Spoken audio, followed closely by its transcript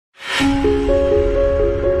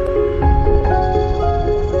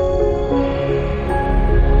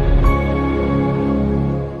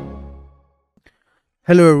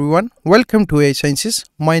Hello everyone, welcome to AiS&x.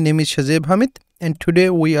 My name is Shazeb Hamid and today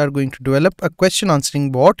we are going to develop a question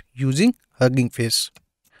answering bot using Hugging Face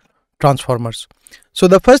transformers. So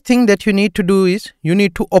the first thing that you need to do is you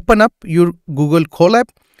need to open up your Google Colab,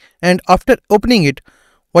 and after opening it,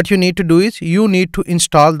 what you need to do is you need to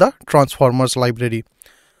install the transformers library.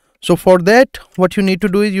 So for that, what you need to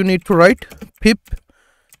do is you need to write pip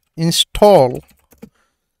install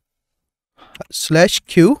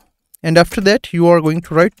 /q, and after that you are going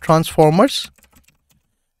to write transformers,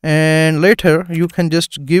 and later you can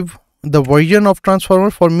just give the version of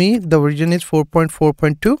transformer. For me the version is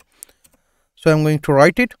 4.4.2, so I'm going to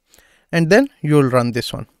write it, and then you will run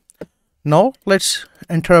this one. Now let's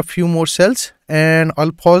enter a few more cells and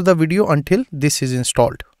I'll pause the video until this is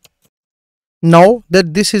installed. Now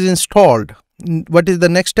that this is installed, what is the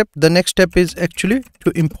next step? The next step is actually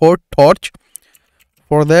to import torch.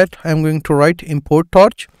 For that I'm going to write import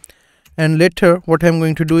torch, and later what I'm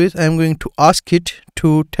going to do is I'm going to ask it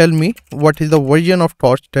to tell me what is the version of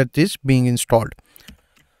torch that is being installed.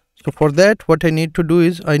 So for that, what I need to do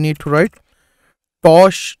is I need to write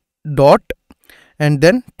torch dot and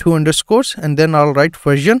then 2 underscores, and then I'll write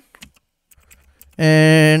version,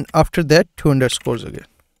 and after that 2 underscores again.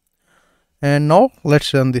 And now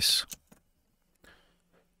let's run this.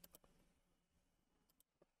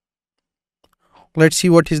 Let's see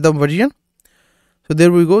what is the version. So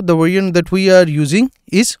there we go. The version that we are using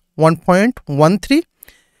is 1.13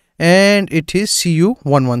 and it is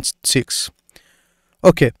CU116.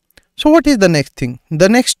 Okay, so what is the next thing? The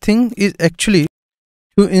next thing is actually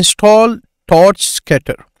to install torch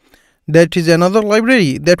scatter. That is another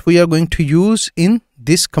library that we are going to use in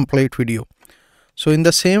this complete video. So in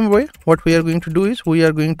the same way, what we are going to do is we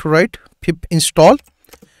are going to write pip install,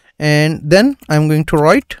 and then I'm going to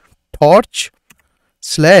write torch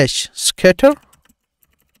 /scatter,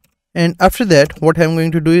 and after that what I'm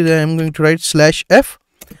going to do is I'm going to write /f,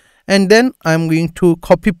 and then I'm going to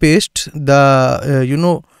copy paste the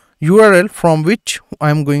URL from which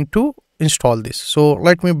I'm going to install this. So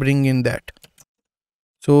let me bring in that.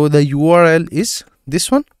 So the URL is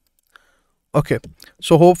this one. Okay,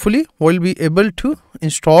 so hopefully we'll be able to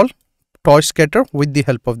install torch scatter with the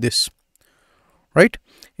help of this, right?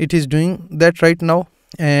 It is doing that right now,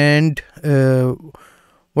 and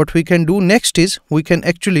what we can do next is we can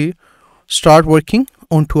actually start working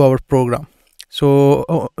onto our program.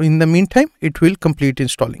 So in the meantime it will complete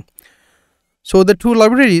installing. So the two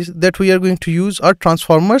libraries that we are going to use are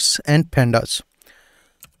transformers and pandas.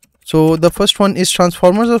 So the first one is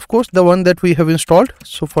transformers, of course, the one that we have installed.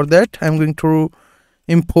 So for that I'm going to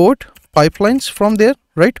import pipelines from there,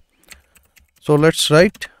 right? So let's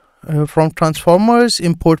write from transformers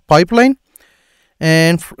import pipeline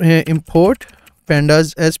and import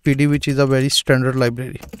pandas as PD, which is a very standard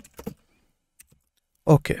library.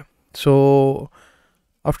 Okay, so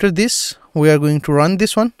after this we are going to run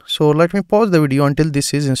this one. So let me pause the video until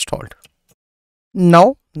this is installed.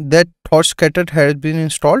 Now that torch scatter has been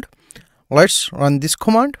installed, let's run this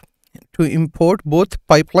command to import both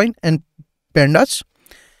pipeline and pandas.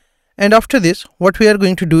 And after this, what we are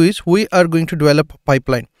going to do is we are going to develop a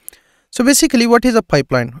pipeline. So basically, what is a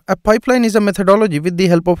pipeline? A pipeline is a methodology with the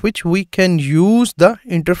help of which we can use the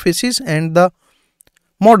interfaces and the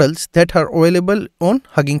models that are available on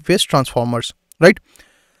Hugging Face transformers, right?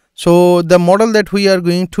 So the model that we are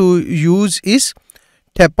going to use is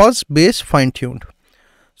Tapas base fine-tuned.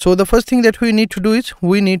 So the first thing that we need to do is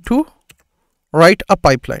we need to write a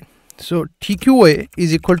pipeline. So TQA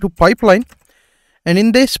is equal to pipeline, and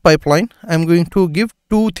in this pipeline I'm going to give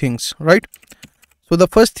two things, right? So the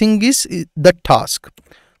first thing is the task.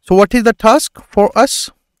 So what is the task for us?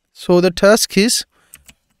 So the task is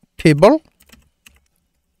table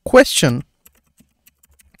question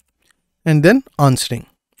and then answering.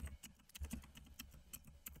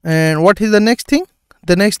 And what is the next thing?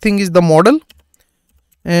 The next thing is the model,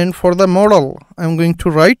 and for the model I'm going to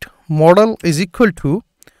write model is equal to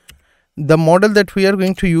the model that we are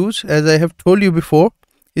going to use, as I have told you before,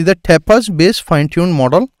 is the Tapas base fine-tuned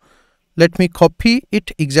model. Let me copy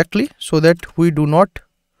it exactly so that we do not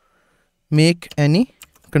make any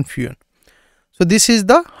confusion. So this is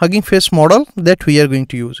the Hugging Face model that we are going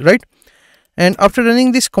to use, right? And after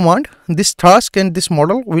running this command, this task and this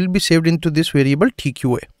model will be saved into this variable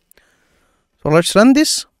TQA. So let's run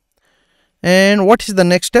this. And what is the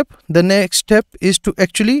next step? The next step is to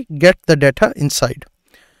actually get the data inside.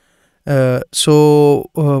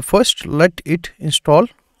 First let it install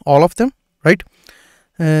all of them, right?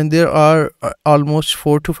 and there are almost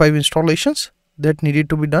 4 to 5 installations that needed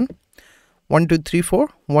to be done. 1 2 3 4,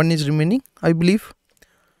 one is remaining, I believe.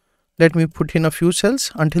 Let me put in a few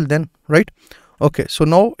cells until then, right? Okay, so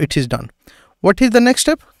now it is done. What is the next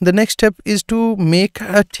step? The next step is to make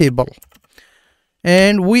a table,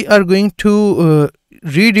 and we are going to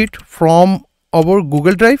read it from our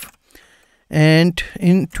Google Drive, and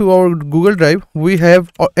into our Google Drive we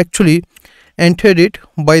have actually entered it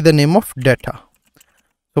by the name of data.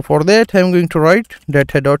 So for that I am going to write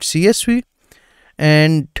data.csv,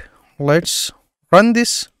 and let's run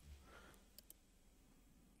this.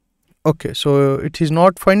 Okay, so it is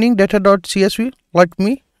not finding data.csv. Let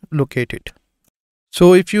me locate it.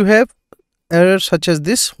 So if you have errors such as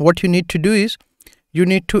this, what you need to do is you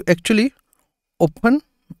need to actually open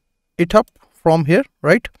it up from here,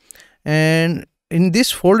 right? And in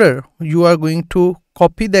this folder you are going to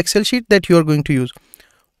copy the Excel sheet that you are going to use.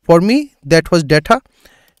 For me, that was data,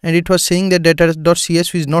 and it was saying that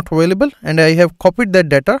data.csv is not available, and I have copied that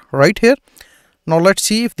data right here. Now let's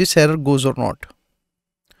see if this error goes or not.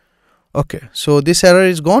 Okay, so this error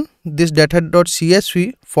is gone. This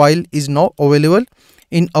data.csv file is now available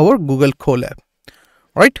in our Google Colab,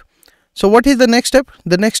 right? So what is the next step?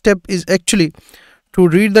 The next step is actually to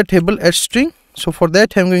read the table as string. So for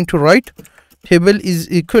that I'm going to write table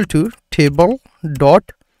is equal to table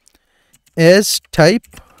dot as type,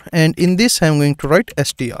 and in this I'm going to write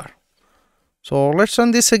str. So let's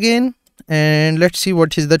run this again, and let's see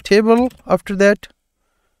what is the table after that.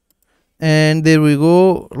 And there we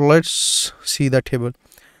go. Let's see the table.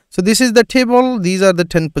 So this is the table. These are the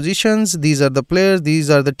 10 positions, these are the players,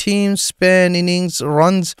 these are the teams, span, innings,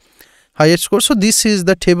 runs, highest score. So this is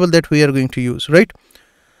the table that we are going to use, right?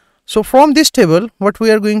 So from this table, what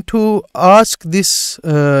we are going to ask this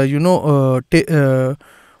model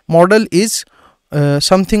is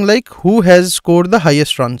something like who has scored the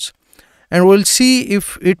highest runs, and we'll see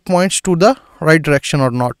if it points to the right direction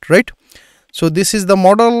or not, right? So this is the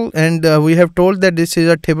model, and we have told that this is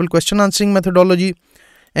a table question answering methodology.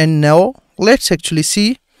 And now let's actually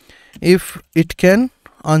see if it can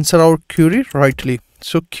answer our query rightly.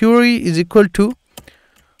 So query is equal to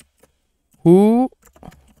who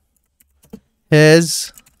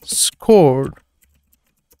has scored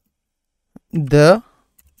the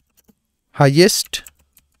highest,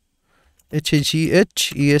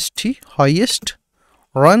 HHEST, highest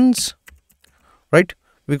runs, right?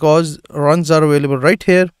 Because runs are available right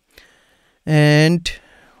here. And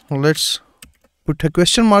let's put a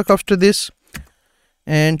question mark after this,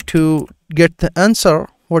 and to get the answer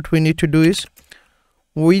what we need to do is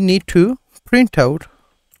we need to print out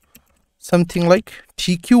something like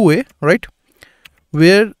TQA, right,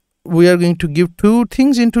 where we are going to give two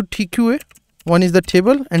things into TQA. One is the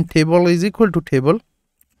table, and table is equal to table.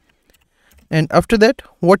 And after that,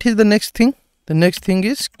 what is the next thing? The next thing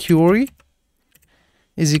is query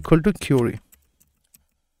is equal to query.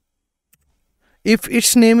 If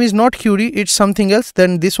its name is not query, it's something else,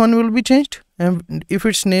 then this one will be changed. And if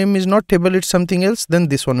its name is not table, it's something else, then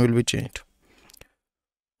this one will be changed.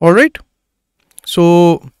 All right.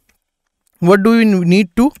 So what do we need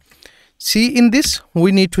to see in this?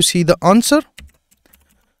 We need to see the answer.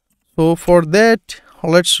 So for that,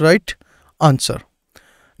 let's write answer.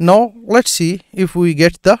 Now let's see if we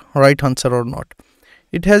get the right answer or not.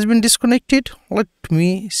 It has been disconnected. Let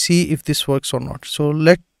me see if this works or not. So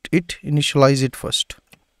let it initialize it first.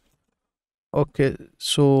 Okay,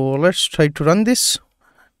 so let's try to run this.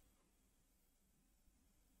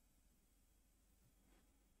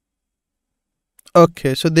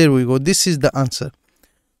 Okay, so there we go. This is the answer.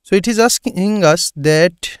 So it is asking us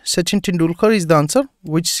that Sachin Tendulkar is the answer,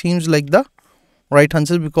 which seems like the right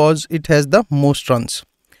answer because it has the most runs,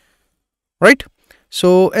 right?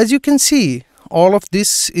 So as you can see, all of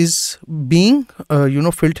this is being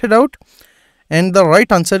filtered out, and the right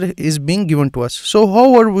answer is being given to us. So how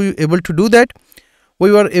were we able to do that?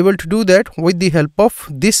 We were able to do that with the help of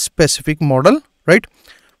this specific model, right,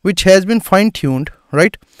 which has been fine-tuned,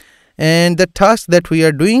 right? And the task that we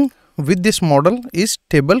are doing with this model is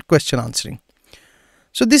table question answering.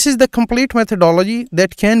 So this is the complete methodology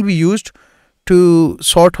that can be used to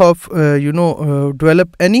sort of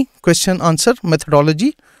develop any question answer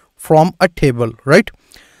methodology from a table, right?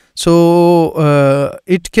 So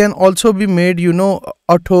it can also be made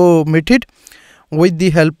automated with the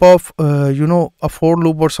help of a for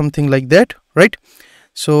loop or something like that, right?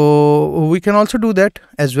 So we can also do that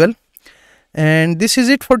as well. And this is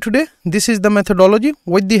it for today. This is the methodology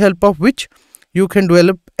with the help of which you can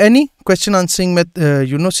develop any question answering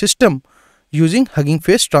system using Hugging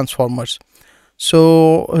Face transformers.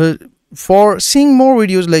 So for seeing more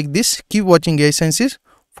videos like this, keep watching AiS&x.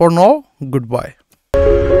 For now, goodbye.